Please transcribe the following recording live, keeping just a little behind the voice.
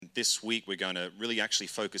this week we're going to really actually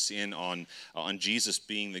focus in on Jesus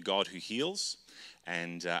being the God who heals.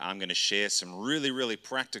 And I'm going to share some really, really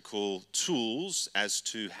practical tools as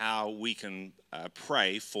to how we can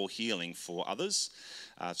pray for healing for others.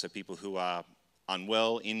 So people who are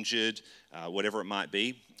unwell, injured, whatever it might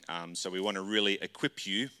be. So we want to really equip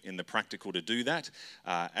you in the practical to do that.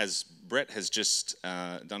 As Brett has just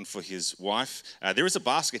done for his wife, there is a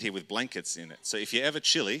basket here with blankets in it. So if you're ever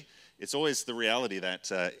chilly, it's always the reality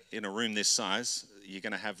that in a room this size, you're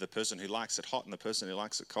going to have the person who likes it hot and the person who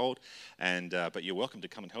likes it cold. But you're welcome to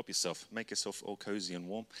come and help yourself. Make yourself all cozy and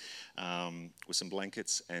warm with some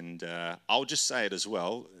blankets. And I'll just say it as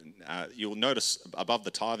well. You'll notice above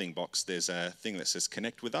the tithing box, there's a thing that says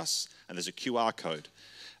Connect with Us, and there's a QR code.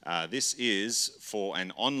 This is for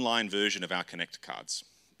an online version of our Connect cards.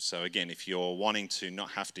 So again, if you're wanting to not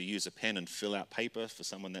have to use a pen and fill out paper for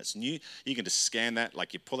someone that's new, you can just scan that,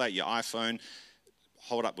 like you pull out your iPhone,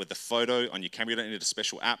 hold up with the photo on your camera. You don't need a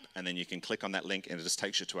special app, and then you can click on that link and it just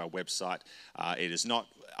takes you to our website. It is not,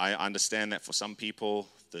 I understand that for some people,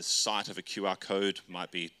 the sight of a QR code might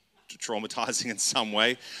be traumatizing in some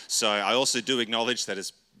way. So I also do acknowledge that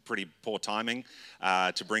it's pretty poor timing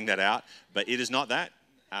to bring that out, but it is not that.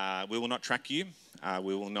 We will not track you.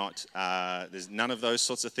 We will not. There's none of those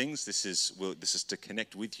sorts of things. This is to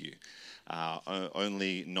connect with you.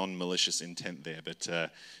 Only non-malicious intent there, but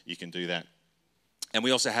you can do that. And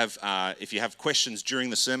we also have, if you have questions during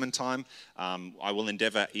the sermon time, I will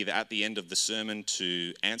endeavour either at the end of the sermon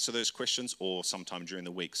to answer those questions or sometime during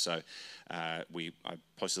the week. So I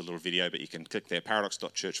posted a little video, but you can click there,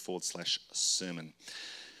 paradox.church/sermon.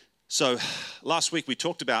 So last week we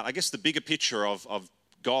talked about, I guess, the bigger picture of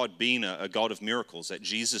God being a God of miracles, that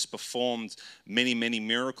Jesus performed many, many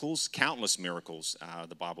miracles, countless miracles,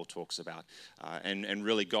 the Bible talks about. And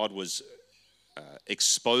really God was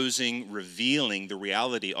exposing, revealing the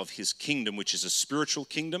reality of his kingdom, which is a spiritual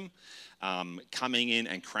kingdom, coming in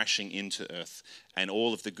and crashing into earth, and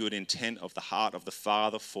all of the good intent of the heart of the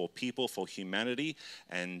Father for people, for humanity.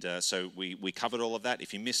 And so we covered all of that.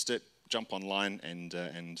 If you missed it, jump online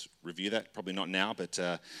and review that. Probably not now, but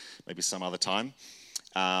maybe some other time.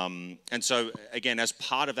 And so, again, as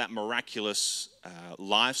part of that miraculous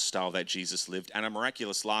lifestyle that Jesus lived, and a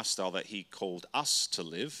miraculous lifestyle that he called us to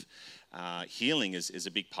live, healing is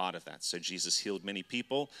a big part of that. So Jesus healed many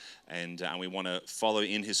people, and we want to follow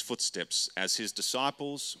in his footsteps. As his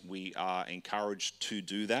disciples, we are encouraged to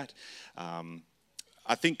do that.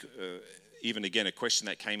 I think, even again, a question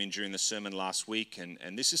that came in during the sermon last week,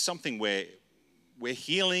 and this is something where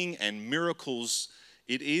healing and miracles,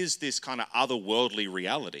 it is this kind of otherworldly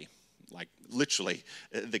reality, like literally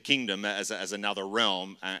the kingdom as another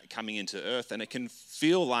realm coming into earth, and it can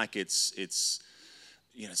feel like it's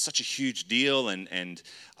such a huge deal, and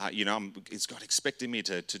is God expecting me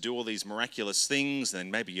to do all these miraculous things?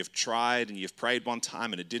 And maybe you've tried and you've prayed one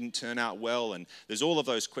time and it didn't turn out well, and there's all of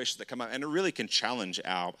those questions that come up, and it really can challenge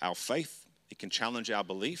our faith. It can challenge our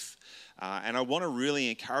belief, and I want to really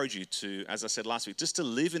encourage you to, as I said last week, just to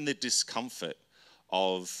live in the discomfort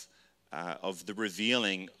of the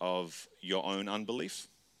revealing of your own unbelief.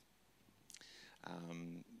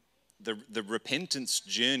 The repentance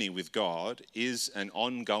journey with God is an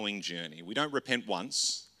ongoing journey. We don't repent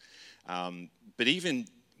once, but even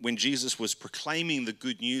when Jesus was proclaiming the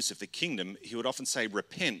good news of the kingdom, he would often say,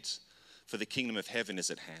 repent, for the kingdom of heaven is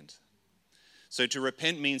at hand. So to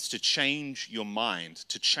repent means to change your mind,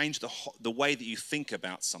 to change the way that you think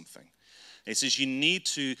about something. And he says you need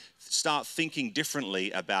to start thinking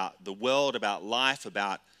differently about the world, about life,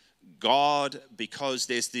 about God, because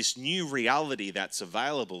there's this new reality that's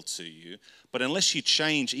available to you. But unless you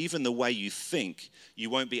change even the way you think, you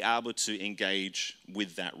won't be able to engage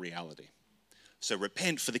with that reality. So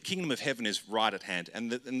repent, for the kingdom of heaven is right at hand.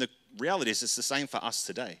 And the reality is it's the same for us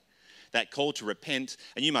today. That call to repent,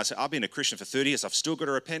 and you might say, I've been a Christian for 30 years, I've still got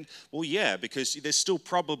to repent. Well, yeah, because there's still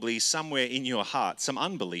probably somewhere in your heart some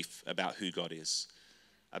unbelief about who God is,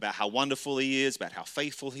 about how wonderful he is, about how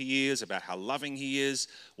faithful he is, about how loving he is,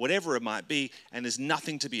 whatever it might be, and there's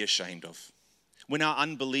nothing to be ashamed of. When our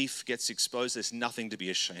unbelief gets exposed, there's nothing to be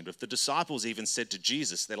ashamed of. The disciples even said to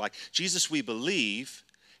Jesus, they're like, Jesus, we believe,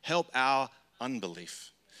 help our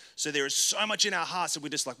unbelief. So there is so much in our hearts that we're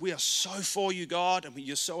just like, we are so for you, God, and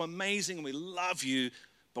you're so amazing, and we love you,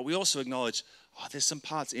 but we also acknowledge, there's some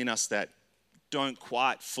parts in us that don't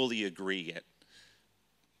quite fully agree yet.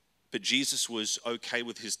 But Jesus was okay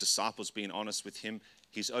with his disciples being honest with him.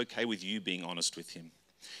 He's okay with you being honest with him.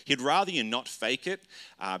 He'd rather you not fake it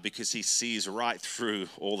because he sees right through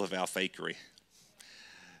all of our fakery.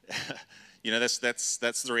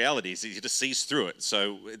 That's the reality. He just sees through it.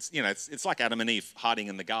 So it's like Adam and Eve hiding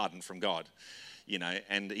in the garden from God.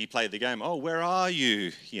 And he played the game, oh, where are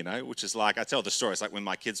you? Which is like, I tell the story, it's like when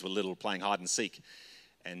my kids were little playing hide and seek.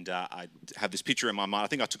 And I have this picture in my mind. I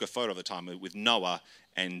think I took a photo at the time with Noah,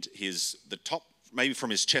 and the top, maybe from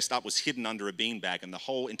his chest up, was hidden under a beanbag, and the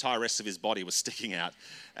whole entire rest of his body was sticking out.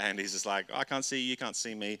 And he's just like, I can't see you, you can't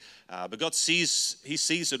see me. But God sees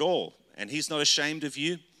it all, and he's not ashamed of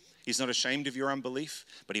you. He's not ashamed of your unbelief,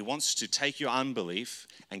 but he wants to take your unbelief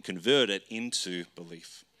and convert it into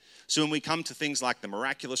belief. So when we come to things like the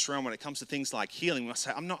miraculous realm, when it comes to things like healing, we must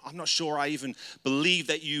say, I'm not sure I even believe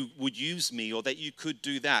that you would use me or that you could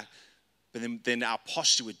do that. But then our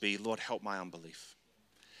posture would be, Lord, help my unbelief.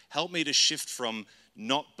 Help me to shift from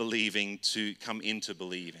not believing to come into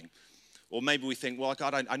believing. Or maybe we think, well,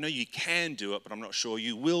 God, I know you can do it, but I'm not sure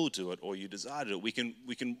you will do it or you desire to do it.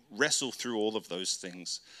 We can wrestle through all of those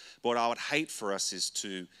things. But what I would hate for us is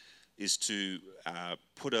to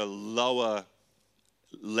put a lower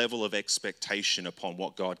level of expectation upon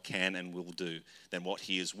what God can and will do than what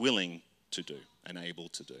he is willing to do and able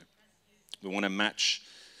to do. We want to match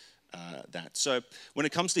that. So when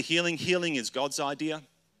it comes to healing, healing is God's idea.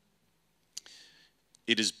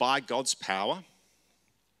 It is by God's power.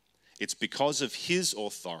 It's because of his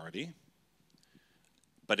authority,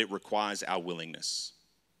 but it requires our willingness.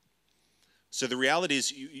 So the reality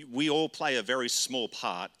is we all play a very small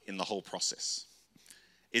part in the whole process.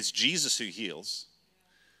 It's Jesus who heals.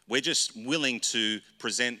 We're just willing to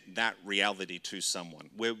present that reality to someone.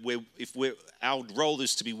 Our role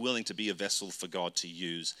is to be willing to be a vessel for God to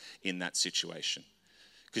use in that situation.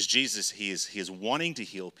 Because Jesus, he is wanting to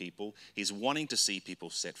heal people. He's wanting to see people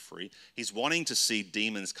set free. He's wanting to see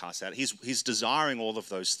demons cast out. He's desiring all of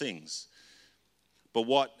those things.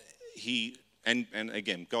 But and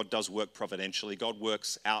again, God does work providentially. God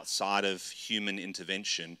works outside of human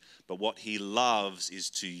intervention. But what he loves is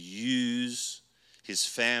to use his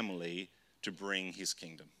family to bring his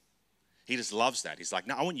kingdom. He just loves that. He's like,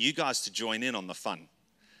 no, I want you guys to join in on the fun.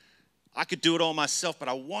 I could do it all myself, but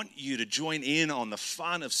I want you to join in on the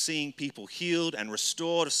fun of seeing people healed and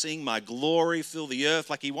restored, of seeing my glory fill the earth.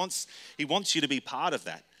 Like he wants you to be part of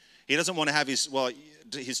that. He doesn't want to have his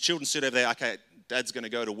children sit over there, okay, Dad's going to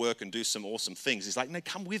go to work and do some awesome things. He's like, no,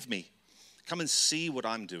 come with me. Come and see what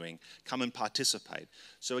I'm doing. Come and participate.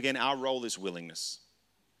 So again, our role is willingness.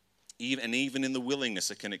 Even in the willingness,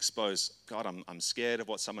 it can expose, God, I'm scared of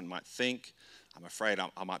what someone might think. I'm afraid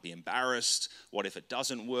I might be embarrassed. What if it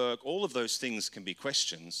doesn't work? All of those things can be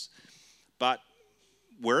questions. But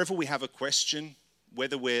wherever we have a question,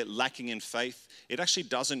 whether we're lacking in faith, it actually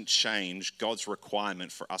doesn't change God's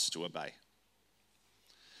requirement for us to obey.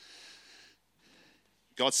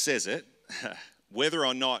 God says it. Whether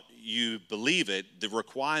or not you believe it, the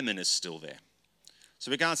requirement is still there. So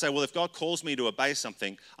we can't say, well, if God calls me to obey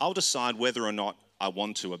something, I'll decide whether or not I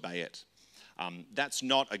want to obey it. That's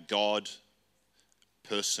not a God-person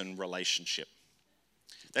relationship.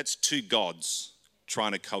 That's two gods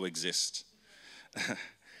trying to coexist.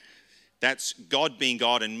 That's God being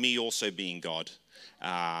God and me also being God.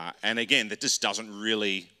 And again, that just doesn't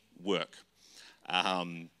really work.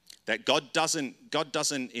 That God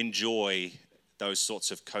doesn't enjoy those sorts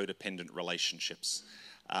of codependent relationships.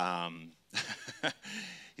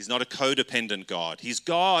 He's not a codependent God. He's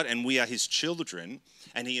God and we are his children,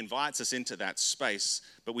 and he invites us into that space,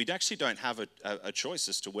 but we actually don't have a choice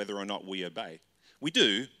as to whether or not we obey. We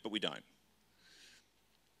do, but we don't.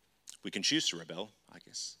 We can choose to rebel, I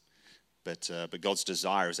guess. But God's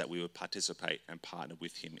desire is that we would participate and partner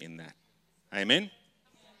with him in that. Amen?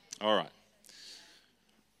 All right.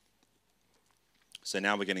 So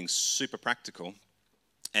now we're getting super practical.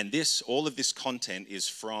 And all of this content is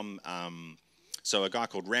from, a guy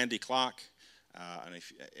called Randy Clark. And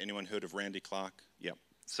if anyone heard of Randy Clark? Yeah.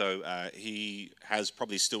 So he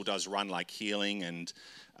probably still does run like healing and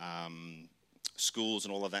schools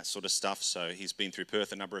and all of that sort of stuff. So he's been through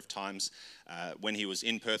Perth a number of times. When he was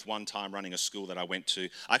in Perth one time running a school that I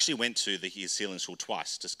actually went to his healing school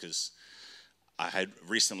twice just because I had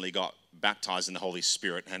recently got baptized in the Holy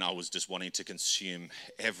Spirit and I was just wanting to consume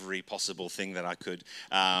every possible thing that I could.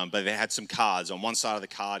 But they had some cards. On one side of the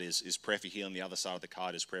card is prayer for healing. The other side of the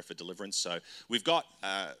card is prayer for deliverance. So we've got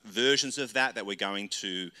versions of that we're going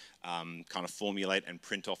to kind of formulate and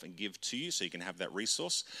print off and give to you so you can have that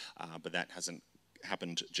resource. But that hasn't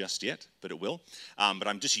happened just yet, but it will. But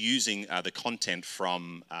I'm just using the content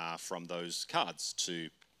from those cards to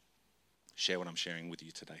share what I'm sharing with you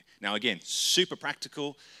today. Now, again, super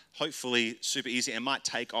practical, hopefully super easy, and might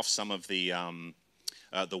take off some of the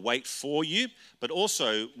weight for you, but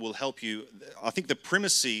also will help you. I think the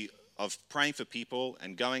primacy of praying for people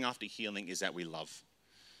and going after healing is that we love.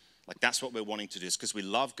 Like that's what we're wanting to do. It's because we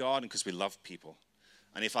love God and because we love people.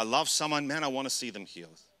 And if I love someone, man, I want to see them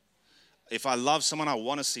healed. If I love someone, I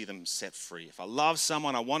want to see them set free. If I love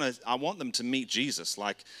someone, I want them to meet Jesus.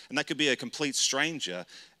 And that could be a complete stranger.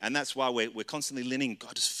 And that's why we're constantly leaning,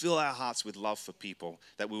 God, just fill our hearts with love for people,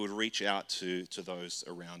 that we would reach out to those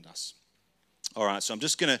around us. All right, so we're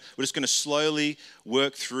just gonna slowly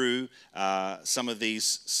work through some of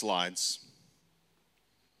these slides.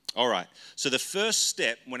 All right, so the first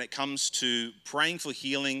step when it comes to praying for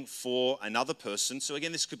healing for another person, so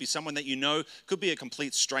again, this could be someone that you know, could be a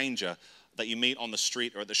complete stranger that you meet on the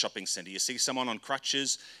street or at the shopping center. You see someone on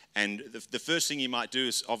crutches, and the first thing you might do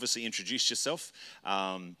is obviously introduce yourself.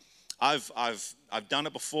 I've done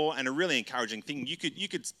it before, and a really encouraging thing. You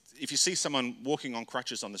could if you see someone walking on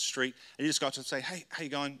crutches on the street, and you just got to say, "Hey, how you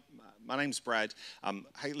going? My name's Brad.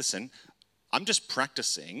 Hey, listen, I'm just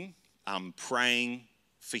practicing praying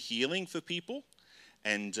for healing for people,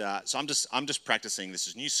 and so I'm just practicing. This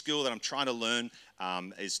is a new skill that I'm trying to learn.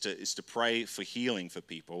 Is to pray for healing for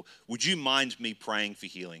people. Would you mind me praying for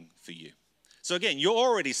healing for you?" So again, you're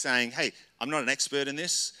already saying, "Hey, I'm not an expert in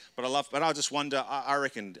this, but I just wonder. I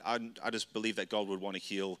reckon I just believe that God would want to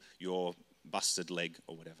heal your busted leg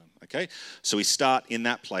or whatever." Okay, so we start in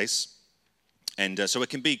that place, and so it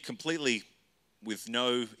can be completely with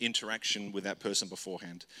no interaction with that person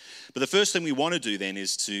beforehand. But the first thing we want to do then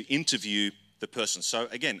is to interview the person. So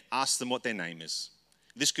again, ask them what their name is.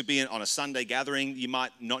 This could be on a Sunday gathering. You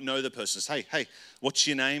might not know the person. Hey, what's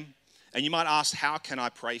your name? And you might ask, "How can I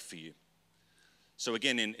pray for you?" So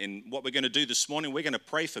again, in what we're going to do this morning, we're going to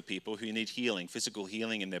pray for people who need healing, physical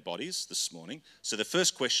healing in their bodies this morning. So the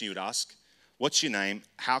first question you would ask, "What's your name?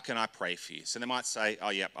 How can I pray for you?" So they might say, "Oh,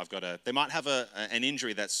 yeah, they might have an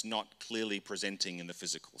injury that's not clearly presenting in the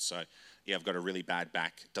physical. So, yeah, I've got a really bad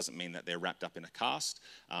back." Doesn't mean that they're wrapped up in a cast,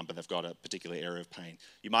 but they've got a particular area of pain.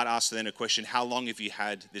 You might ask then a question, "How long have you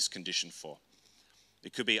had this condition for?"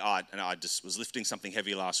 It could be, I just was lifting something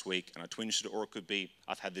heavy last week and I twinged it, or it could be,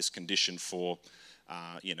 "I've had this condition for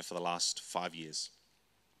the last 5 years."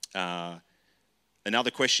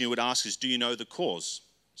 Another question you would ask is, "Do you know the cause?"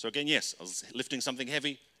 So again, yes, I was lifting something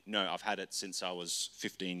heavy. No, I've had it since I was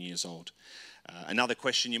 15 years old. Another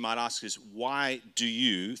question you might ask is, "Why do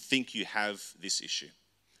you think you have this issue?"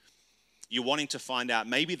 You're wanting to find out,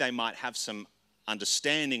 maybe they might have some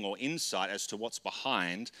understanding or insight as to what's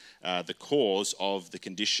behind the cause of the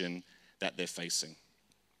condition that they're facing.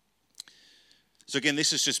 So again,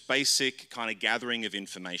 this is just basic kind of gathering of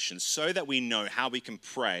information so that we know how we can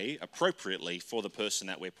pray appropriately for the person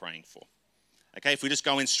that we're praying for. Okay, if we just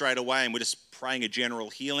go in straight away and we're just praying a general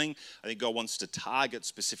healing, I think God wants to target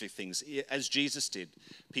specific things, as Jesus did.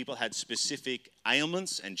 People had specific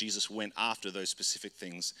ailments, and Jesus went after those specific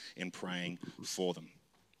things in praying for them.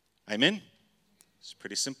 Amen? It's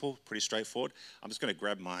pretty simple, pretty straightforward. I'm just going to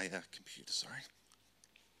grab my computer, sorry.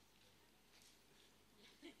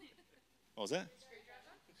 What was that?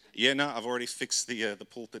 Yeah, no, I've already fixed the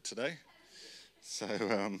pulpit today.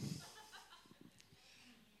 So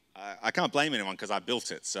I can't blame anyone because I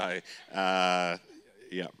built it. So yeah,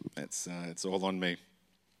 it's all on me.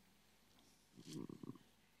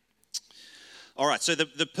 All right, so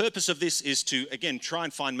the purpose of this is to, again, try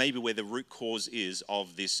and find maybe where the root cause is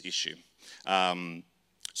of this issue.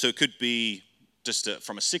 So it could be just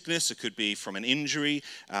from a sickness, it could be from an injury.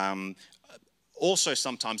 Also,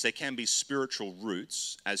 sometimes there can be spiritual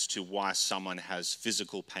roots as to why someone has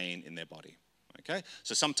physical pain in their body. Okay,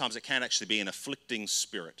 so sometimes it can actually be an afflicting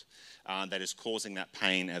spirit that is causing that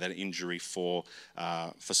pain and that injury for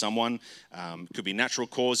someone. Could be natural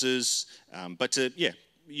causes, but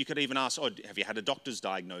you could even ask, have you had a doctor's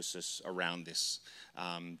diagnosis around this?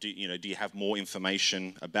 Do you have more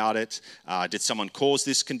information about it? Did someone cause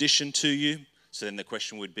this condition to you? So then the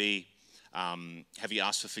question would be, have you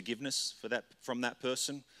asked for forgiveness from that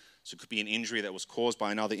person? So it could be an injury that was caused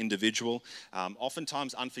by another individual.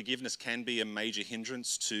 Oftentimes, unforgiveness can be a major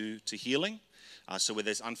hindrance to healing. So where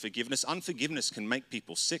there's unforgiveness can make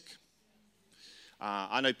people sick.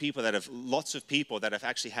 I know lots of people that have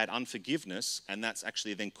actually had unforgiveness, and that's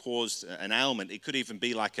actually then caused an ailment. It could even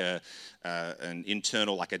be like an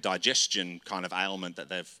internal, like a digestion kind of ailment that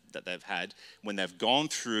they've had. When they've gone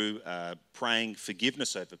through praying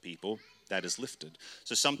forgiveness over people, that is lifted.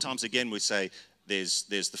 So sometimes, again, we say there's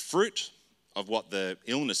the fruit of what the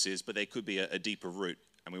illness is, but there could be a deeper root,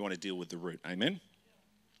 and we want to deal with the root. Amen?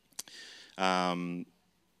 So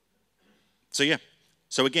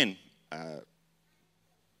again,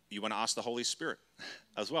 you want to ask the Holy Spirit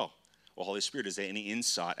as well. Or Holy Spirit, is there any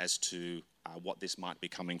insight as to what this might be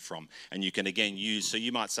coming from? And you can again use, so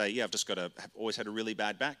you might say, yeah, I've always had a really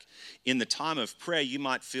bad back. In the time of prayer, you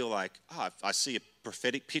might feel like, I see a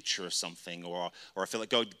prophetic picture of something, or I feel like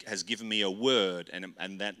God has given me a word,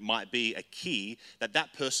 and that might be a key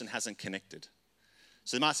that person hasn't connected.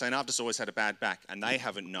 So they might say, no, I've just always had a bad back, and they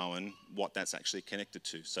haven't known what that's actually connected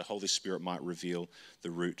to. So Holy Spirit might reveal the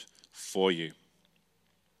root for you.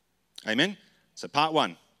 Amen? So part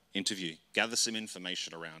 1, interview. Gather some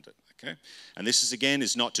information around it, okay? And this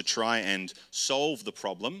is not to try and solve the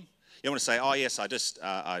problem. You don't want to say, oh, yes,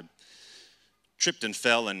 I tripped and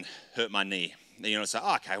fell and hurt my knee. You know, say,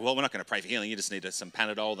 oh, okay, well, we're not going to pray for healing. You just need some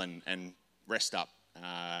Panadol and rest up.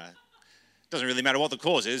 Doesn't really matter what the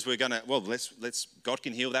cause is. We're going to, God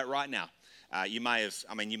can heal that right now. You may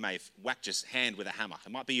have whacked your hand with a hammer.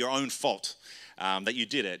 It might be your own fault that you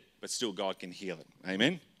did it, but still God can heal it.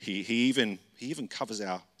 Amen? He even covers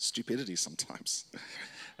our stupidity sometimes.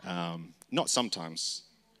 Not sometimes,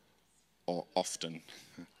 or often.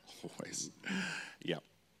 Always. Yeah.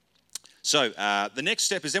 So the next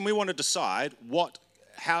step is then we want to decide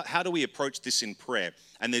how do we approach this in prayer?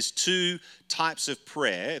 And there's 2 types of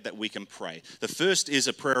prayer that we can pray. The first is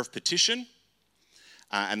a prayer of petition,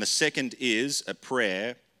 and the second is a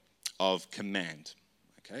prayer of command.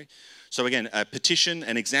 Okay? So again, a petition,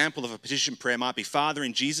 an example of a petition prayer might be, Father,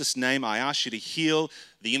 in Jesus' name, I ask you to heal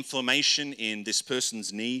the inflammation in this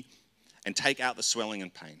person's knee and take out the swelling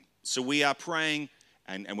and pain. So we are praying,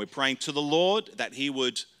 and we're praying to the Lord that he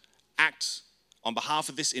would act on behalf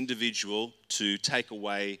of this individual to take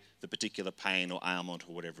away the particular pain or ailment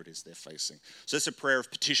or whatever it is they're facing. So it's a prayer of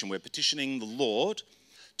petition. We're petitioning the Lord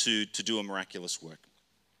to do a miraculous work.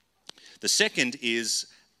 The second is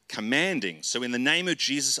commanding. So in the name of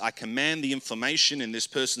Jesus, I command the inflammation in this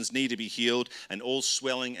person's knee to be healed and all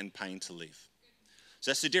swelling and pain to leave. So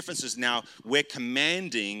that's the difference, is now we're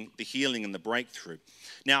commanding the healing and the breakthrough.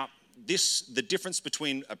 Now, the difference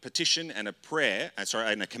between a petition and a prayer,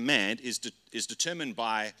 and a command is determined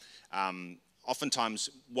by oftentimes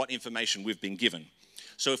what information we've been given.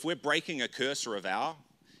 So if we're breaking a curse or a vow,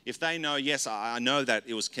 if they know, yes, I know that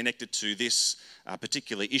it was connected to this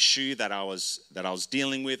particular issue that I was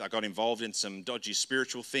dealing with, I got involved in some dodgy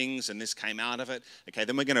spiritual things and this came out of it, okay,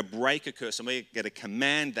 then we're going to break a curse and we're going to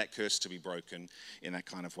command that curse to be broken in that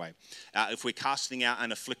kind of way. If we're casting out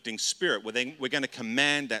an afflicting spirit, we're going to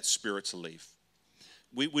command that spirit to leave.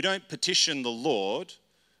 We don't petition the Lord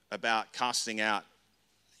about casting out,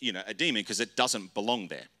 a demon, because it doesn't belong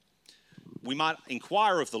there. We might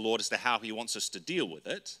inquire of the Lord as to how he wants us to deal with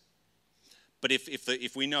it. But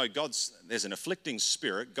if we know there's an afflicting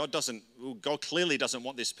spirit, God clearly doesn't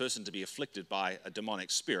want this person to be afflicted by a demonic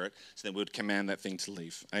spirit, so then we would command that thing to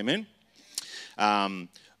leave. Amen?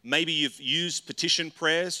 Maybe you've used petition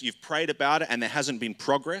prayers, you've prayed about it, and there hasn't been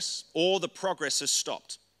progress, or the progress has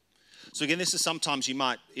stopped. So again, this is sometimes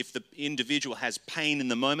if the individual has pain in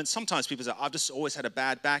the moment, sometimes people say, I've just always had a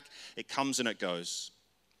bad back, it comes and it goes.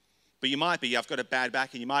 But I've got a bad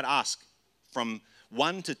back, and you might ask, from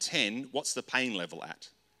 1 to 10, what's the pain level at?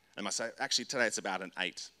 And I might say, actually, today it's about an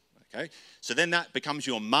 8. Okay? So then that becomes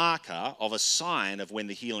your marker of a sign of when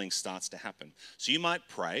the healing starts to happen. So you might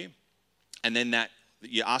pray, and then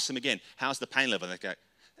you ask them again, how's the pain level? And they go,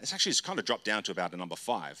 it's kind of dropped down to about a number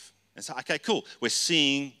 5. And so, okay, cool. We're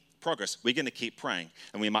seeing progress. We're going to keep praying.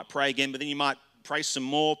 And we might pray again, but then you might pray some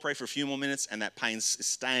more, pray for a few more minutes, and that pain is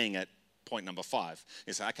staying at point number 5.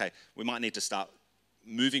 You say, okay, we might need to start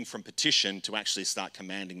moving from petition to actually start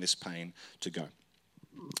commanding this pain to go.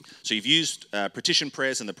 So you've used petition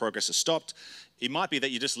prayers and the progress has stopped. It might be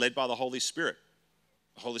that you're just led by the Holy Spirit.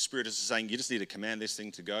 The Holy Spirit is saying you just need to command this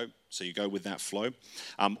thing to go, so you go with that flow.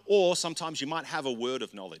 Or sometimes you might have a word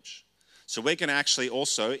of knowledge. So we're going to actually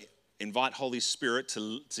also invite Holy Spirit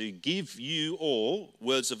to give you all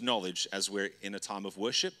words of knowledge as we're in a time of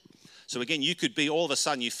worship. So again, you could be all of a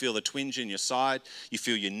sudden you feel the twinge in your side, you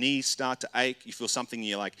feel your knees start to ache, you feel something,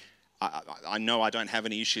 you're like, I know I don't have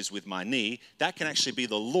any issues with my knee. That can actually be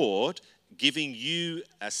the Lord giving you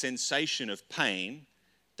a sensation of pain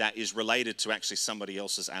that is related to actually somebody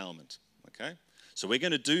else's ailment. Okay? So we're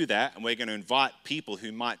going to do that, and we're going to invite people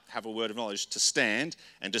who might have a word of knowledge to stand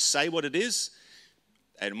and to say what it is.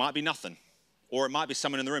 It might be nothing. Or it might be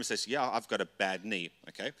someone in the room who says, yeah, I've got a bad knee.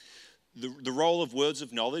 Okay? The role of words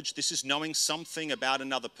of knowledge, this is knowing something about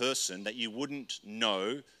another person that you wouldn't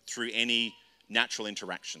know through any natural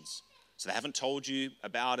interactions. So they haven't told you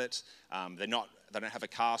about it. They don't have a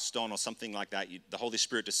cast on or something like that. The Holy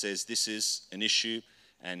Spirit just says this is an issue,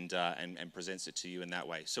 and presents it to you in that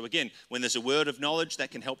way. So again, when there's a word of knowledge,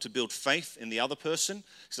 that can help to build faith in the other person.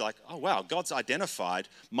 It's like, oh wow, God's identified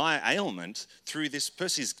my ailment through this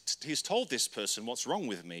person. He's told this person what's wrong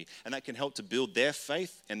with me, and that can help to build their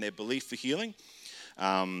faith and their belief for healing.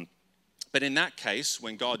 But in that case,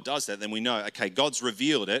 when God does that, then we know, okay, God's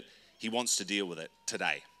revealed it. He wants to deal with it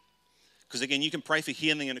today. Because again, you can pray for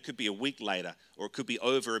healing and it could be a week later, or it could be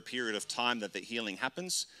over a period of time that the healing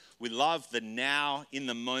happens. We love the now, in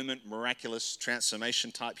the moment, miraculous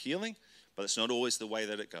transformation type healing, but it's not always the way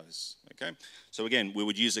that it goes, okay? So again, we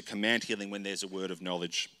would use a command healing when there's a word of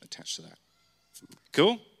knowledge attached to that.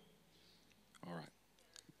 Cool? All right.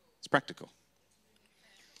 It's practical.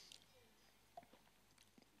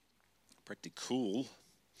 Pretty cool.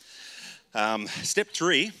 Step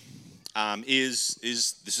 3 is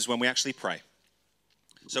this is when we actually pray.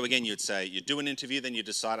 So again, you'd say, you do an interview, then you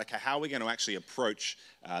decide, okay, how are we going to actually approach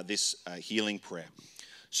this healing prayer?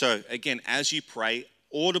 So again, as you pray,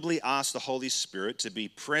 audibly ask the Holy Spirit to be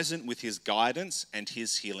present with his guidance and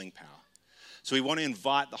his healing power. So we want to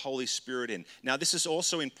invite the Holy Spirit in. Now, this is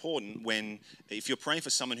also important if you're praying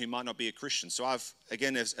for someone who might not be a Christian. So as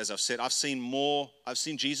I've said, I've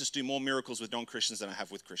seen Jesus do more miracles with non-Christians than I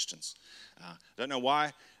have with Christians. I don't know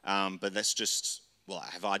why, but that's just, I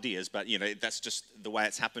have ideas, but that's just the way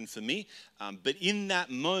it's happened for me. But in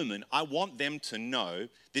that moment, I want them to know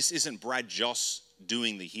this isn't Brad Joss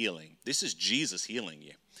doing the healing. This is Jesus healing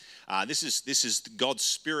you. This is God's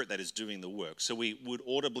Spirit that is doing the work. So we would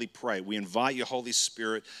audibly pray. We invite your Holy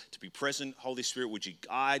Spirit to be present. Holy Spirit, would you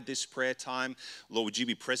guide this prayer time? Lord, would you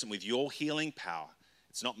be present with your healing power?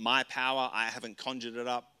 It's not my power. I haven't conjured it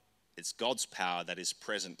up. It's God's power that is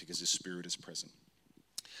present because his Spirit is present.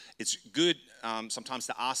 It's good sometimes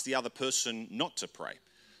to ask the other person not to pray.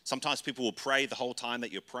 Sometimes people will pray the whole time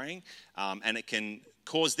that you're praying, and it can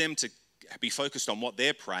cause them to be focused on what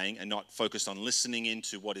they're praying and not focused on listening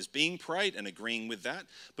into what is being prayed and agreeing with that,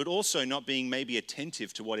 but also not being maybe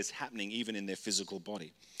attentive to what is happening even in their physical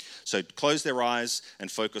body. So close their eyes and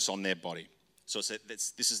focus on their body. So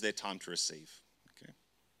this is their time to receive. Okay.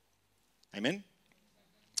 Amen?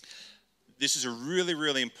 This is a really,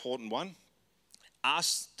 really important one.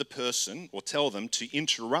 Ask the person or tell them to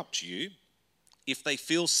interrupt you if they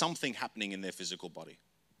feel something happening in their physical body.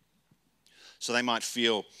 So they might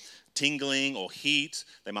feel tingling or heat,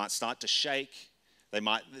 they might start to shake,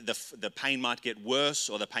 the pain might get worse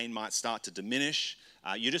or the pain might start to diminish.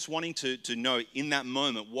 You're just wanting to know in that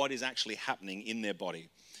moment what is actually happening in their body.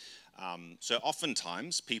 So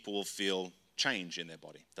oftentimes people will feel change in their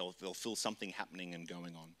body. They'll feel something happening and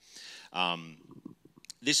going on.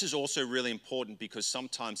 This is also really important because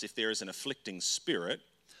sometimes if there is an afflicting spirit,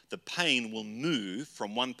 the pain will move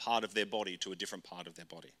from one part of their body to a different part of their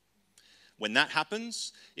body. When that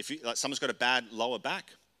happens, if someone's got a bad lower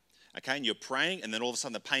back, okay, and you're praying, and then all of a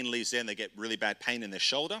sudden the pain leaves there and they get really bad pain in their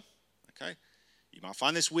shoulder, okay, you might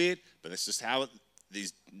find this weird, but that's just how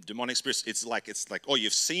these demonic spirits, it's like, oh,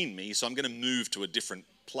 you've seen me, so I'm going to move to a different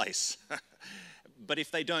place. But if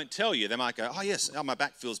they don't tell you, they might go, oh, yes, my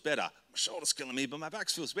back feels better. My shoulder's killing me, but my back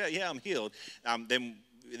feels better. Yeah, I'm healed. Then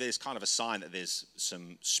there's kind of a sign that there's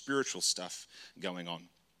some spiritual stuff going on.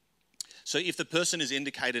 So if the person is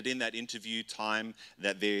indicated in that interview time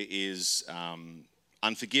that there is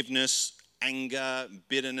unforgiveness, anger,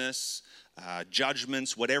 bitterness,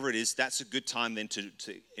 judgments, whatever it is, that's a good time then to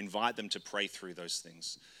invite them to pray through those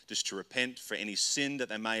things, just to repent for any sin that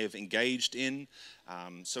they may have engaged in.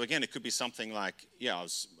 So again, it could be something like, I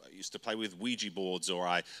used to play with Ouija boards, or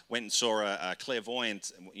I went and saw a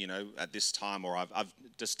clairvoyant, at this time, or I've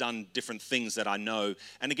just done different things that I know.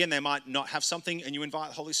 And again, they might not have something, and you invite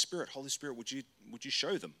the Holy Spirit. Holy Spirit, would you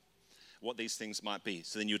show them what these things might be?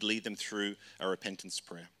 So then you'd lead them through a repentance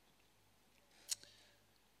prayer.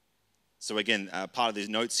 So again, part of the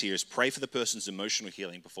notes here is pray for the person's emotional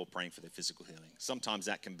healing before praying for their physical healing. Sometimes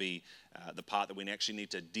that can be the part that we actually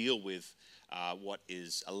need to deal with what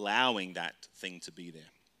is allowing that thing to be there.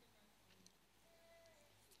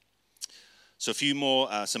 So a few more,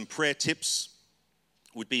 some prayer tips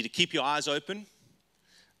would be to keep your eyes open.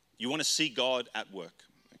 You want to see God at work.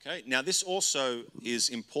 Okay. Now this also is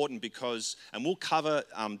important because, and we'll cover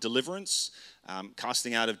deliverance,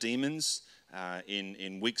 casting out of demons,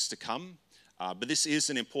 in weeks to come. But this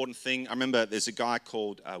is an important thing. I remember there's a guy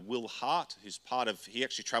called Will Hart, who's he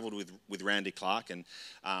actually traveled with Randy Clark.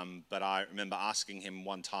 But I remember asking him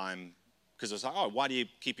one time, because I was like, oh, why do you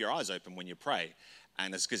keep your eyes open when you pray?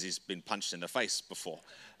 And it's because he's been punched in the face before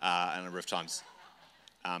a number of times.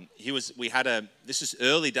 This is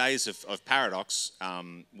early days of Paradox.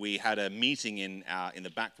 We had a meeting in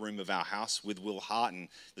the back room of our house with Will Hart, and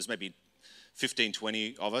there's maybe 15,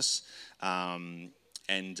 20 of us.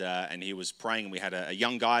 And he was praying, and we had a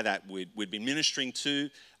young guy that we'd been ministering to,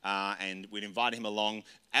 and we'd invite him along.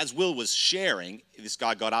 As Will was sharing, this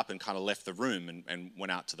guy got up and kind of left the room and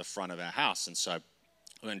went out to the front of our house. And so I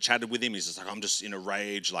went and chatted with him. He's just like, I'm just in a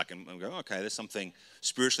rage. Like, and I'm going, okay, there's something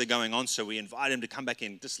spiritually going on. So we invite him to come back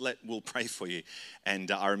in. Just let Will pray for you.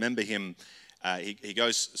 And I remember him, he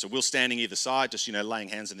goes, so Will's standing either side, just, laying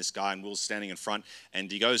hands on this guy, and Will's standing in front.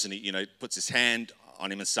 And he goes and he, puts his hand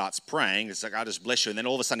on him and starts praying. It's like, I just bless you. And then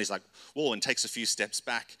all of a sudden he's like, whoa, and takes a few steps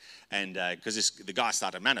back. And because the guy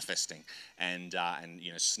started manifesting and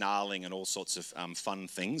snarling and all sorts of fun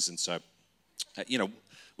things. And so,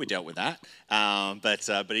 we dealt with that.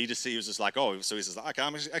 But he was just like, oh, so he's just like, okay,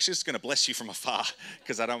 I'm actually just going to bless you from afar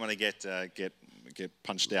because I don't want to get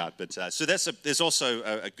punched out. But so there's also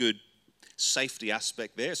a good safety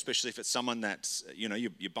aspect there, especially if it's someone that's,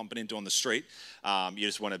 you're bumping into on the street. You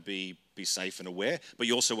just want to be safe and aware, but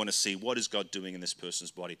you also want to see what is God doing in this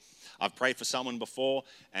person's body. I've prayed for someone before,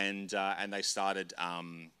 and they started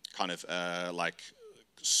like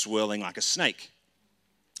swirling like a snake.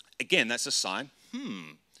 Again, that's a sign.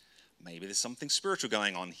 Maybe there's something spiritual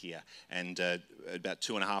going on here. And about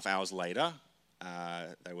 2.5 hours later,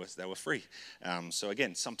 they were free. So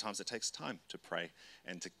again, sometimes it takes time to pray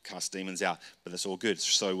and to cast demons out, but that's all good. It's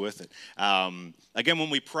so worth it. Again, when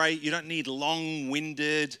we pray, you don't need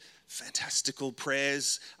long-winded, fantastical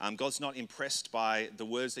prayers. God's not impressed by the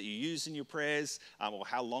words that you use in your prayers, or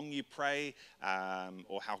how long you pray,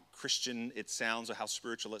 or how Christian it sounds, or how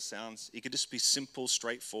spiritual it sounds. It could just be simple,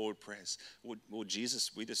 straightforward prayers. Lord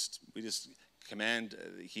Jesus, we just command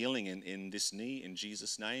healing in this knee in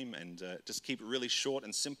Jesus' name, and just keep it really short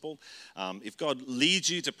and simple. If God leads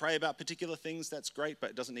you to pray about particular things, that's great,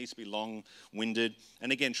 but it doesn't need to be long-winded.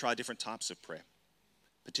 And again, try different types of prayer.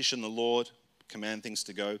 Petition the Lord, command things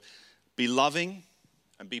to go. Be loving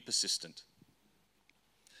and be persistent.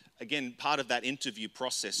 Again, part of that interview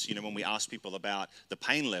process, when we ask people about the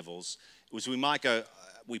pain levels, was we might go,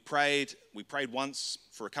 we prayed once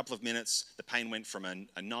for a couple of minutes, the pain went from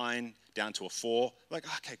a 9 down to a 4. Like,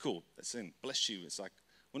 okay, cool, that's in, bless you. It's like,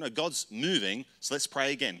 well, no, God's moving, so let's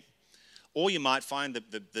pray again. Or you might find that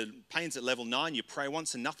the pain's at level 9, you pray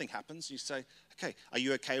once and nothing happens. You say, okay, are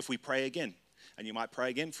you okay if we pray again? And you might pray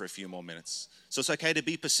again for a few more minutes. So it's okay to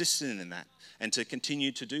be persistent in that and to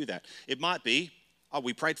continue to do that. It might be, oh,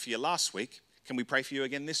 we prayed for you last week. Can we pray for you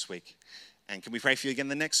again this week? And can we pray for you again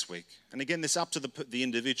the next week? And again, it's up to the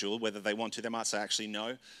individual, whether they want to. They might say, actually,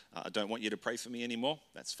 no, I don't want you to pray for me anymore.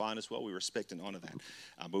 That's fine as well. We respect and honor that.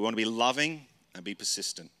 But we want to be loving and be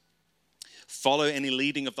persistent. Follow any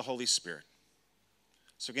leading of the Holy Spirit.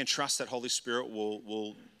 So again, trust that Holy Spirit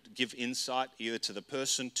will give insight either to the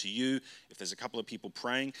person, to you, if there's a couple of people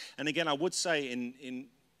praying. And again, I would say in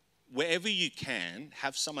wherever you can,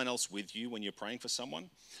 have someone else with you when you're praying for someone,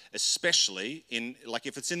 especially like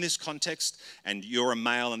if it's in this context and you're a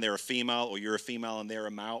male and they're a female, or you're a female and they're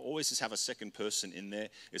a male, always just have a second person in there.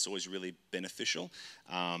 It's always really beneficial.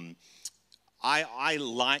 I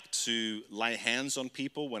like to lay hands on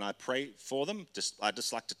people when I pray for them. I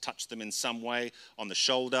just like to touch them in some way on the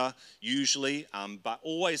shoulder, usually, but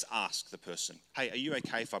always ask the person, hey, are you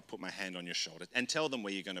okay if I put my hand on your shoulder? And tell them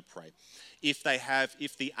where you're going to pray. If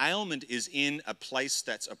the ailment is in a place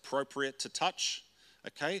that's appropriate to touch,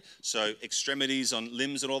 okay, so extremities on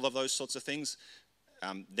limbs and all of those sorts of things,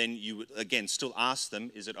 then you would, again, still ask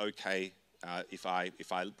them, is it okay if I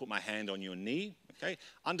put my hand on your knee? Okay,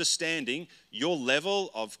 understanding your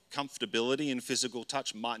level of comfortability in physical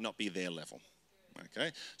touch might not be their level.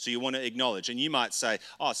 Okay, so you want to acknowledge, and you might say,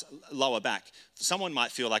 oh, it's lower back. Someone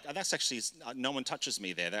might feel like, oh, that's actually, no one touches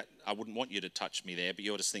me there. That I wouldn't want you to touch me there, but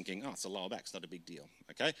you're just thinking, oh, it's a lower back. It's not a big deal.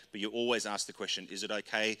 Okay, but you always ask the question, is it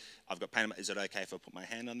okay? I've got pain. Is it okay if I put my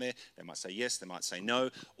hand on there? They might say yes. They might say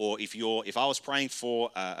no. Or if I was praying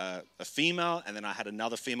for a female and then I had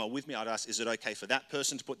another female with me, I'd ask, is it okay for that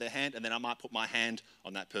person to put their hand? And then I might put my hand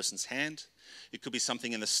on that person's hand. It could be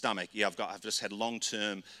something in the stomach. Yeah, I've just had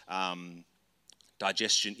long-term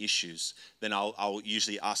digestion issues. Then I'll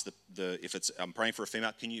usually ask if I'm praying for a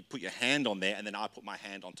female, can you put your hand on there? And then I put my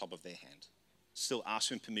hand on top of their hand. Still ask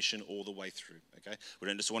them permission all the way through, okay? We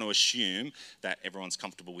don't just want to assume that everyone's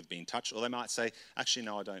comfortable with being touched. Or they might say, actually,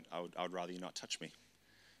 no, I don't. I would rather you not touch me.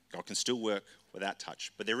 God can still work without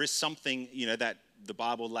touch. But there is something, that the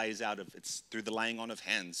Bible lays out it's through the laying on of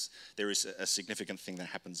hands. There is a significant thing that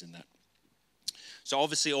happens in that. So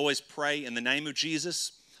obviously always pray in the name of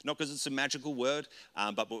Jesus. Not because it's a magical word,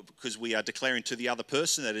 but because we are declaring to the other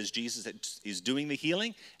person that it is Jesus that is doing the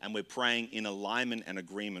healing, and we're praying in alignment and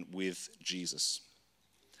agreement with Jesus.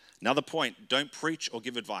 Another point, don't preach or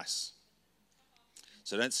give advice.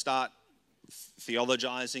 So don't start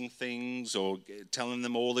theologizing things or telling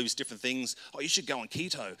them all these different things. Oh, you should go on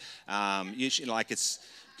keto. You should, like, it's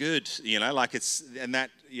good, like it's, and that,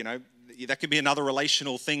 that could be another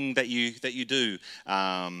relational thing that you do.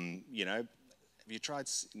 Have you tried?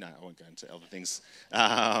 No, I won't go into other things.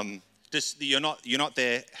 Just you're not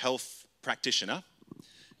their health practitioner.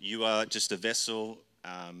 You are just a vessel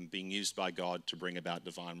being used by God to bring about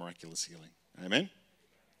divine miraculous healing. Amen.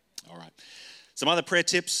 All right. Some other prayer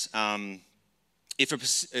tips. If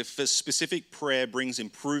a specific prayer brings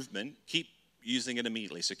improvement, keep using it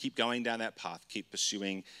immediately. So keep going down that path. Keep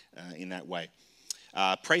pursuing in that way.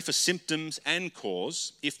 Pray for symptoms and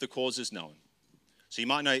cause if the cause is known. So you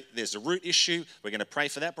might know there's a root issue. We're going to pray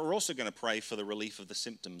for that, but we're also going to pray for the relief of the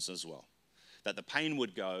symptoms as well. That the pain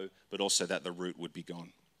would go, but also that the root would be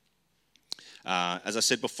gone. As I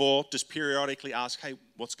said before, just periodically ask, hey,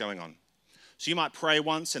 what's going on? So you might pray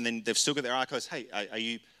once and then they've still got their eye closed. Hey,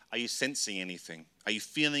 are you sensing anything? Are you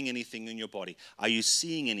feeling anything in your body? Are you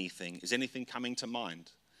seeing anything? Is anything coming to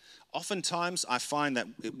mind? Oftentimes, I find that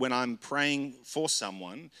when I'm praying for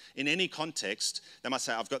someone, in any context, they might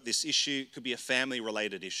say, I've got this issue, it could be a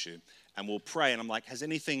family-related issue, and we'll pray, and I'm like, has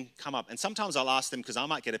anything come up? And sometimes I'll ask them, because I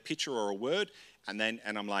might get a picture or a word, and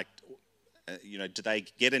I'm like, do they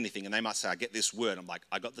get anything? And they might say, I get this word. I'm like,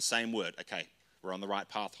 I got the same word. Okay, we're on the right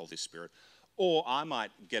path, Holy Spirit. Or I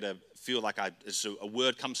might feel like a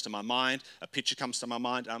word comes to my mind, a picture comes to my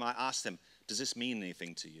mind, and I might ask them, does this mean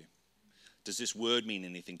anything to you? Does this word mean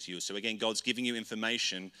anything to you? So again, God's giving you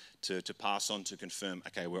information to pass on to confirm,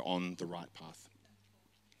 okay, we're on the right path.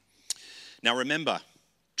 Now remember,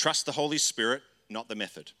 trust the Holy Spirit, not the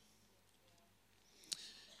method.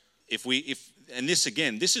 And this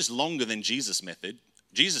again, this is longer than Jesus' method.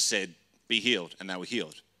 Jesus said, be healed, and they were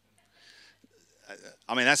healed.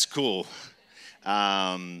 I mean, that's cool.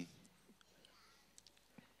 I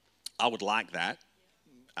would like that.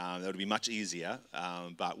 That would be much easier,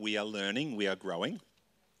 but we are learning, we are growing.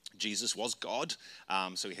 Jesus was God,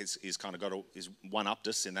 so he's kind of he's one-upped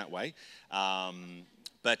us in that way.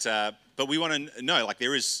 But we want to know, like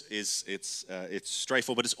it's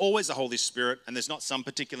straightforward, but it's always the Holy Spirit, and there's not some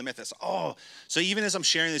particular method. So even as I'm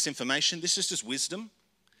sharing this information, this is just wisdom.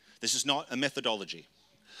 This is not a methodology.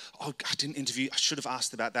 Oh, I didn't interview. I should have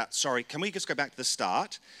asked about that. Sorry, can we just go back to the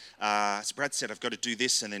start? As Brad said, I've got to do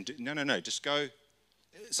this and then no. Just go.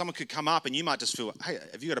 Someone could come up and you might just feel, hey,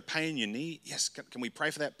 have you got a pain in your knee? Yes, can we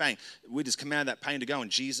pray for that? Bang. We just command that pain to go in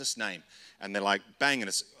Jesus' name. And they're like, bang, and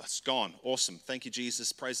it's gone. Awesome. Thank you,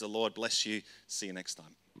 Jesus. Praise the Lord. Bless you. See you next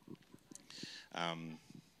time.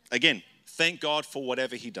 Again, thank God for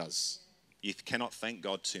whatever he does. You cannot thank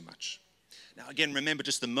God too much. Now, again, remember,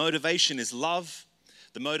 just the motivation is love.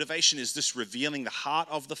 The motivation is just revealing the heart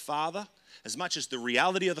of the Father, as much as the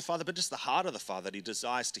reality of the Father, but just the heart of the Father that he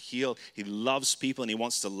desires to heal. He loves people and he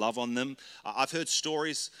wants to love on them. I've heard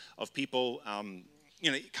stories of people,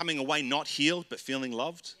 coming away not healed but feeling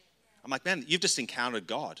loved. I'm like, man, you've just encountered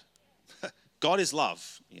God. God is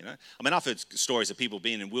love, I mean, I've heard stories of people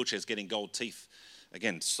being in wheelchairs getting gold teeth.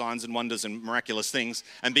 Again, signs and wonders and miraculous things,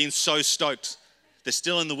 and being so stoked. They're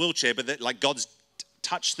still in the wheelchair, but God's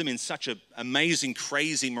touched them in such an amazing,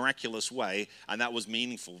 crazy, miraculous way, and that was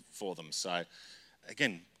meaningful for them. So,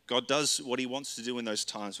 again, God does what he wants to do in those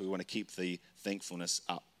times. We want to keep the thankfulness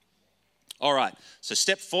up. All right, so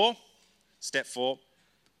step four,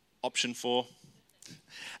 option 4,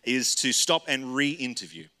 is to stop and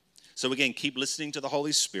re-interview. So again, keep listening to the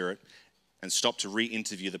Holy Spirit and stop to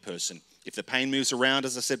re-interview the person. If the pain moves around,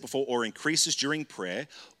 as I said before, or increases during prayer,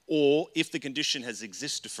 or if the condition has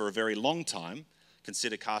existed for a very long time,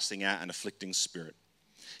 consider casting out an afflicting spirit.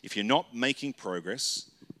 If you're not making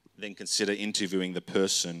progress, then consider interviewing the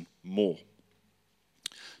person more.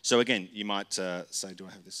 So again, you might say, do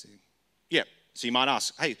I have this here? Yeah. So you might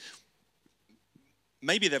ask, hey,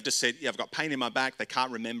 maybe they've just said, yeah, I've got pain in my back. They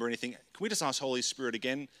can't remember anything. Can we just ask Holy Spirit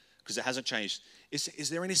again? Because it hasn't changed. Is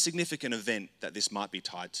there any significant event that this might be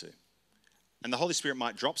tied to? And the Holy Spirit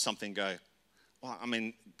might drop something and go, well, I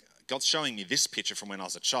mean, God's showing me this picture from when I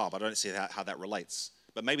was a child. I don't see how that relates.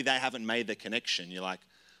 But maybe they haven't made the connection. You're like,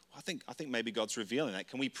 well, I think maybe God's revealing that.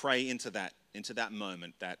 Can we pray into that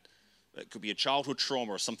moment that it could be a childhood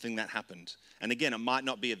trauma or something that happened? And again, it might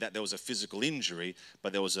not be that there was a physical injury,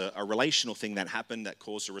 but there was a relational thing that happened that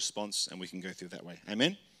caused a response, and we can go through that way.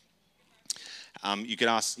 Amen? You could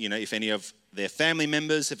ask, if any of their family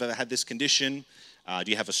members have ever had this condition.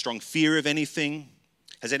 Do you have a strong fear of anything?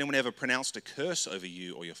 Has anyone ever pronounced a curse over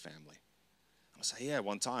you or your family? I'll say, yeah,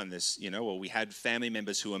 one time we had family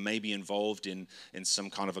members who were maybe involved in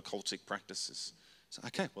some kind of occultic practices. So,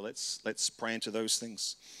 okay, well, let's pray into those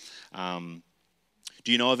things.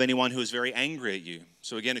 Do you know of anyone who is very angry at you?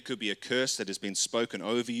 So again, it could be a curse that has been spoken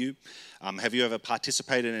over you. Have you ever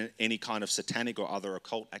participated in any kind of satanic or other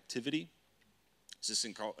occult activity? This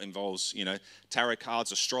involves, tarot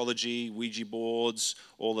cards, astrology, Ouija boards,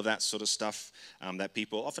 all of that sort of stuff that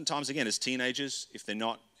people, oftentimes, again, as teenagers, if they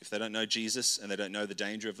don't know Jesus and they don't know the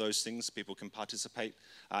danger of those things, people can participate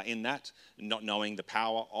in that, not knowing the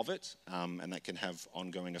power of it, and that can have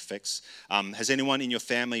ongoing effects. Has anyone in your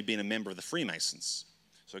family been a member of the Freemasons?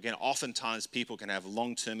 So again, oftentimes people can have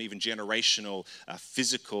long-term, even generational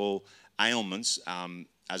physical ailments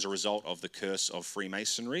as a result of the curse of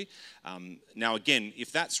Freemasonry. Now again,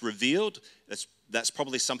 if that's revealed, that's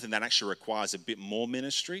probably something that actually requires a bit more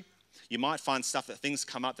ministry. You might find things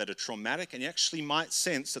come up that are traumatic, and you actually might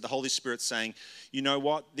sense that the Holy Spirit's saying, you know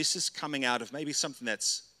what, this is coming out of maybe something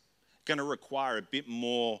that's going to require a bit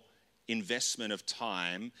more investment of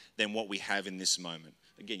time than what we have in this moment.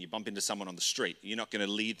 Again, you bump into someone on the street, you're not going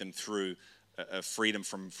to lead them through a freedom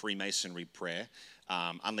from Freemasonry prayer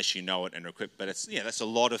unless you know it and are equipped. But that's a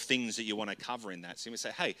lot of things that you want to cover in that. So you would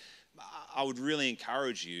say, hey, I would really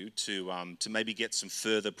encourage you to maybe get some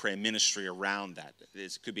further prayer ministry around that.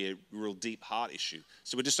 It could be a real deep heart issue.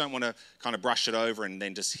 So we just don't want to kind of brush it over and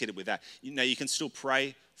then just hit it with that. You can still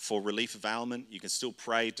pray for relief of ailment. You can still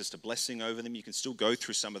pray just a blessing over them. You can still go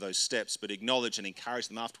through some of those steps, but acknowledge and encourage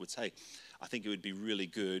them afterwards. Hey, I think it would be really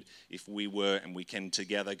good if we can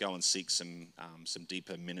together go and seek some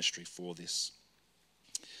deeper ministry for this.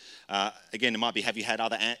 Again, it might be, have you had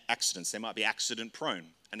other accidents? They might be accident prone.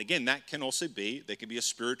 And again, there can be a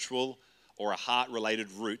spiritual or a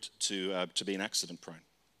heart-related root to being accident prone.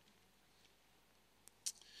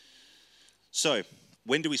 So,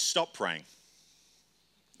 when do we stop praying?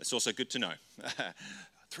 That's also good to know.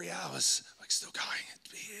 3 hours, we're still going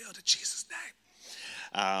to be healed in Jesus'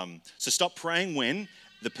 name. So stop praying when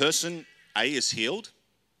the person, A, is healed.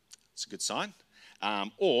 It's a good sign.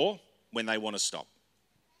 Or when they want to stop.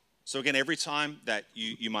 So again, every time that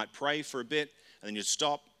you might pray for a bit, and then you'd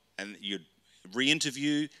stop, and you'd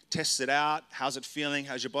re-interview, test it out. How's it feeling?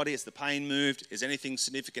 How's your body? Has the pain moved? Has anything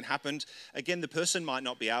significant happened? Again, the person might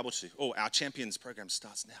not be able to. Oh, our Champions program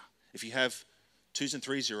starts now. If you have 2 and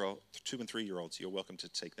 3-year-olds, you're welcome to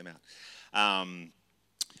take them out.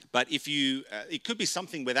 But if it could be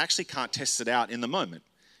something where they actually can't test it out in the moment.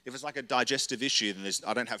 If it's like a digestive issue, then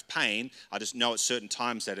I don't have pain. I just know at certain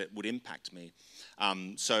times that it would impact me.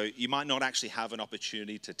 So you might not actually have an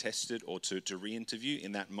opportunity to test it or to re-interview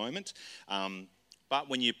in that moment. But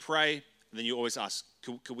when you pray, then you always ask,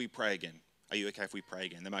 could we pray again? Are you okay if we pray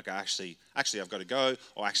again? They might go, actually, I've got to go,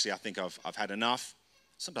 or actually, I think I've had enough.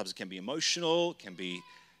 Sometimes it can be emotional, can be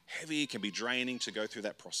heavy, can be draining to go through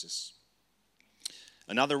that process.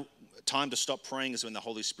 Another time to stop praying is when the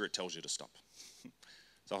Holy Spirit tells you to stop.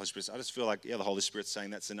 The Holy Spirit, I just feel like, the Holy Spirit's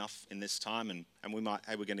saying that's enough in this time, and we're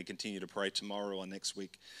going to continue to pray tomorrow or next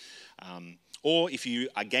week. Or if you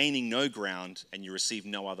are gaining no ground and you receive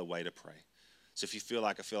no other way to pray. So if you feel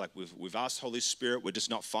like, we've asked Holy Spirit, we're just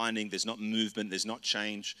not finding, there's not movement, there's not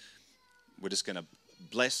change, we're just going to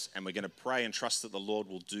bless and we're going to pray and trust that the Lord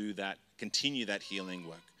will do that, continue that healing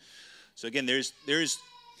work. So again, there's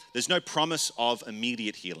no promise of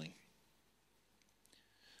immediate healing.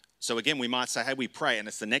 So again, we might say, hey, we pray, and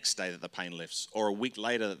it's the next day that the pain lifts, or a week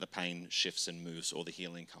later that the pain shifts and moves, or the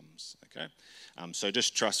healing comes, okay? So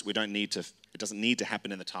just trust, it doesn't need to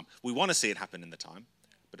happen in the time. We want to see it happen in the time,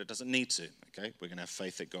 but it doesn't need to, okay? We're going to have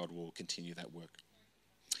faith that God will continue that work.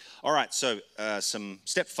 All right, so some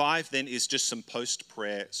step 5 then is just some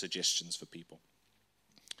post-prayer suggestions for people.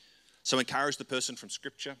 So encourage the person from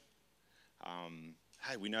Scripture.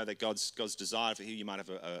 Hey, we know that God's desire for you might have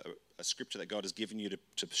a scripture that God has given you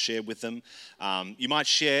to share with them. You might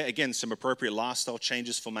share, again, some appropriate lifestyle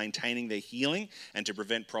changes for maintaining their healing and to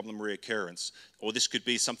prevent problem reoccurrence. Or this could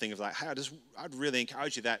be something of like, hey, I'd really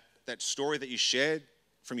encourage you that story that you shared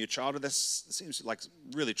from your childhood, that seems like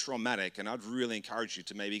really traumatic, and I'd really encourage you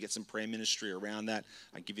to maybe get some prayer ministry around that.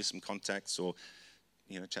 I'd give you some contacts, or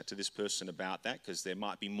chat to this person about that, because there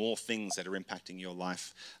might be more things that are impacting your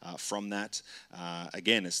life from that.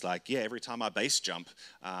 Again, it's like, every time I base jump,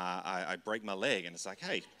 I break my leg, and it's like,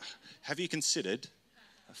 hey, have you considered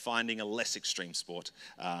finding a less extreme sport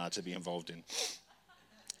to be involved in?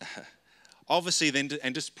 Obviously, then,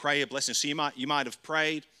 and just pray a blessing. So you might have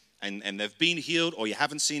prayed, and they've been healed, or you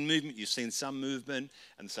haven't seen movement, you've seen some movement,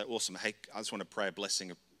 and say, awesome, hey, I just want to pray a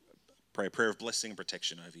blessing pray a prayer of blessing and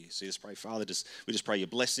protection over you. So just pray, Father, we just pray your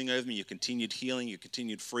blessing over me, your continued healing, your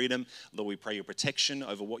continued freedom. Lord, we pray your protection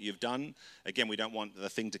over what you've done. Again, we don't want the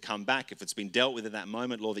thing to come back. If it's been dealt with in that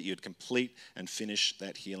moment, Lord, that you'd complete and finish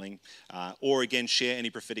that healing. Or again, share any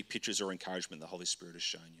prophetic pictures or encouragement the Holy Spirit has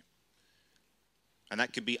shown you. And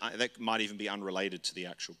that might even be unrelated to the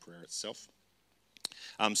actual prayer itself.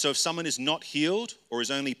 So if someone is not healed or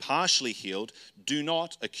is only partially healed, do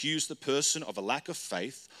not accuse the person of a lack of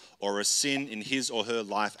faith or a sin in his or her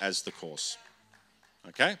life as the cause.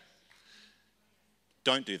 Okay?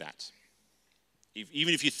 Don't do that.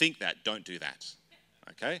 Even if you think that, don't do that.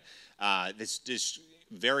 Okay? This is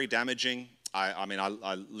very damaging.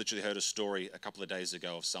 I literally heard a story a couple of days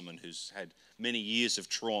ago of someone who's had many years of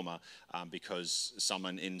trauma because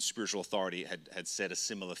someone in spiritual authority had said a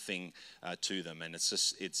similar thing to them, and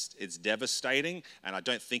it's devastating. And I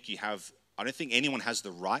don't think anyone has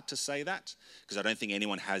the right to say that, because I don't think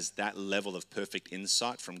anyone has that level of perfect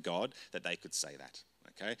insight from God that they could say that.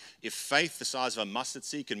 Okay, if faith the size of a mustard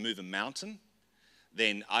seed can move a mountain,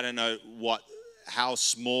 then I don't know how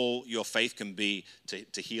small your faith can be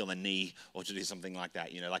to heal a knee or to do something like that.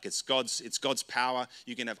 Like it's God's power.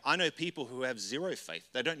 I know people who have zero faith.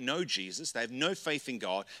 They don't know Jesus. They have no faith in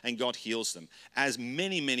God, and God heals them. As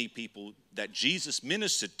many people that Jesus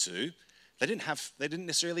ministered to, they didn't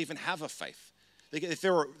necessarily even have a faith. They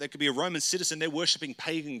could be a Roman citizen. They're worshiping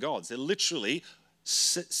pagan gods. They're literally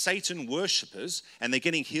Satan worshippers, and they're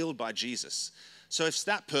getting healed by Jesus. So if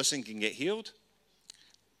that person can get healed,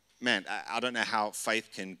 man, I don't know how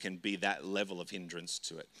faith can be that level of hindrance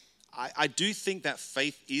to it. I do think that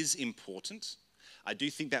faith is important. I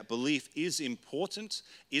do think that belief is important.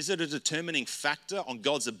 Is it a determining factor on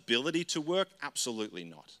God's ability to work? Absolutely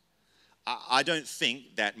not. I don't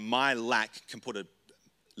think that my lack can put a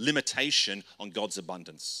limitation on God's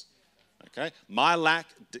abundance. Okay? My lack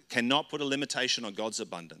cannot put a limitation on God's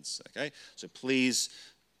abundance. Okay? So please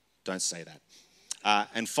don't say that.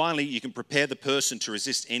 And finally, you can prepare the person to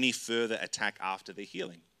resist any further attack after the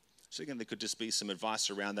healing. So again, there could just be some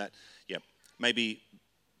advice around that. Yeah, maybe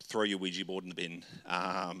throw your Ouija board in the bin.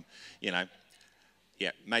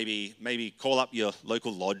 Maybe call up your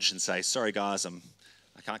local lodge and say, sorry guys,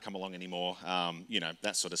 I can't come along anymore.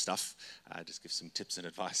 That sort of stuff. Just give some tips and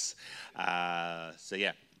advice.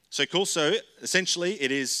 So cool. So essentially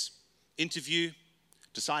it is interview,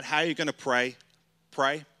 decide how you're going to pray,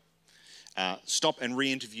 stop and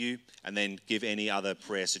re-interview, and then give any other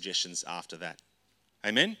prayer suggestions after that.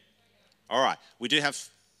 Amen? All right. We do have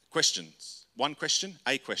questions. One question,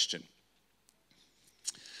 a question.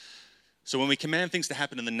 So when we command things to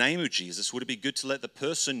happen in the name of Jesus, would it be good to let the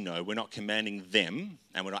person know we're not commanding them,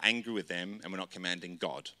 and we're not angry with them, and we're not commanding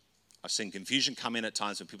God? I've seen confusion come in at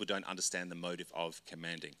times when people don't understand the motive of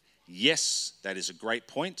commanding. Yes, that is a great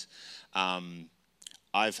point.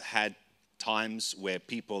 I've had times where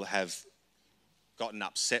people have gotten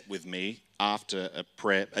upset with me after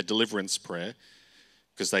a deliverance prayer,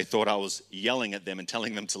 because they thought I was yelling at them and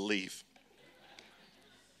telling them to leave.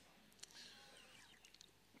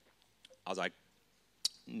 I was like,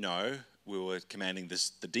 no, we were commanding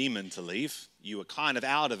the demon to leave. You were kind of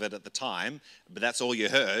out of it at the time, but that's all you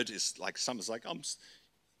heard. Is like someone's like,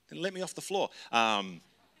 let me off the floor.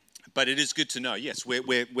 But it is good to know. Yes,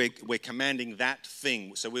 we're commanding that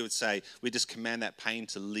thing. So we would say we just command that pain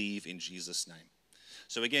to leave in Jesus' name.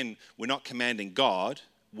 So again, we're not commanding God.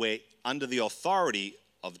 We're under the authority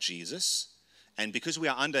of Jesus. And because we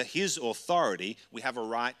are under his authority, we have a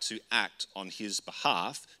right to act on his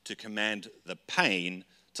behalf to command the pain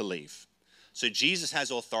to leave. So Jesus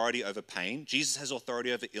has authority over pain. Jesus has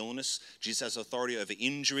authority over illness. Jesus has authority over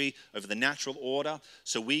injury, over the natural order.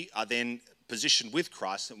 So we are then positioned with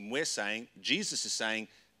Christ, and we're saying, Jesus is saying,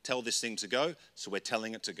 tell this thing to go, so we're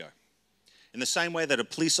telling it to go. In the same way that a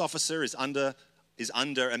police officer is under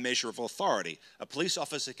a measure of authority. A police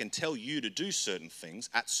officer can tell you to do certain things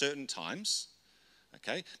at certain times,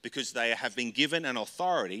 okay, because they have been given an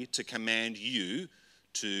authority to command you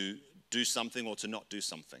to do something or to not do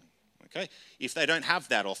something, okay? If they don't have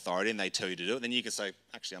that authority and they tell you to do it, then you can say,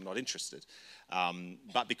 actually, I'm not interested.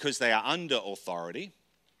 But because they are under authority,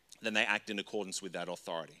 then they act in accordance with that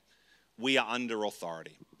authority. We are under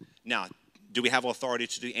authority. Now, do we have authority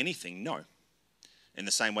to do anything? No. In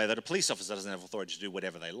the same way that a police officer doesn't have authority to do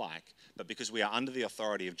whatever they like. But because we are under the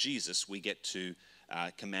authority of Jesus, we get to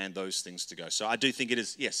command those things to go. So I do think it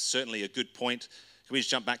is, yes, certainly a good point. Can we just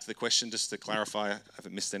jump back to the question just to clarify? I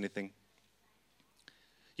haven't missed anything.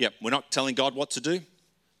 Yep, we're not telling God what to do.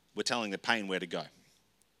 We're telling the pain where to go.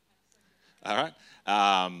 All right?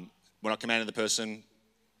 We're not commanding the person.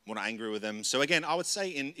 We're not angry with them. So again, I would say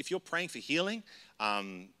if you're praying for healing,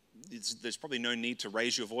 there's probably no need to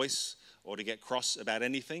raise your voice or to get cross about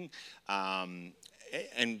anything.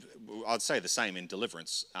 And I'd say the same in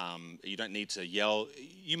deliverance. You don't need to yell.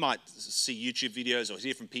 You might see YouTube videos or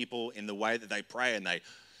hear from people in the way that they pray and they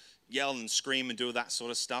yell and scream and do that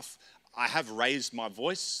sort of stuff. I have raised my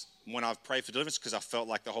voice when I've prayed for deliverance because I felt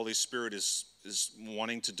like the Holy Spirit is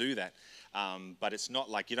wanting to do that. But it's not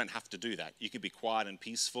like you don't have to do that. You can be quiet and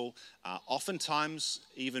peaceful. Oftentimes,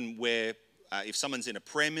 even where if someone's in a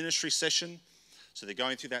prayer ministry session, so they're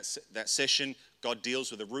going through that session, God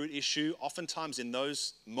deals with a root issue. Oftentimes in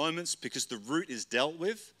those moments, because the root is dealt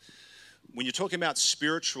with, when you're talking about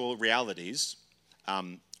spiritual realities,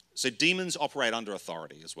 so demons operate under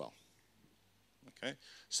authority as well. Okay,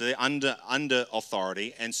 so they're under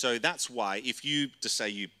authority, and so that's why if you just say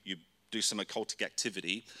you do some occultic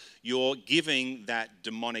activity, you're giving that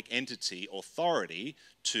demonic entity authority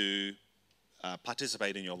to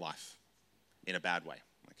participate in your life in a bad way.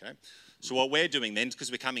 Okay. So what we're doing then,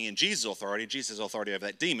 because we're coming in Jesus' authority over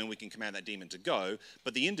that demon, we can command that demon to go.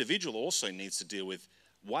 But the individual also needs to deal with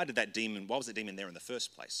why was that demon there in the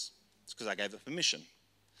first place? It's because I gave it permission.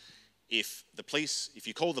 If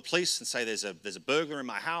you call the police and say there's a burglar in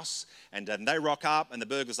my house, and they rock up and the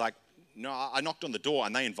burglar's like, no, I knocked on the door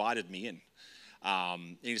and they invited me in.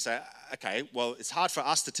 And you say, okay, well, it's hard for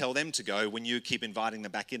us to tell them to go when you keep inviting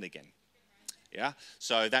them back in again. Yeah,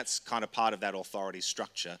 so that's kind of part of that authority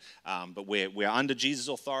structure. But we're under Jesus'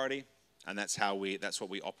 authority, and that's what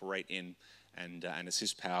we operate in, and it's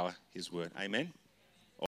His power, His word. Amen.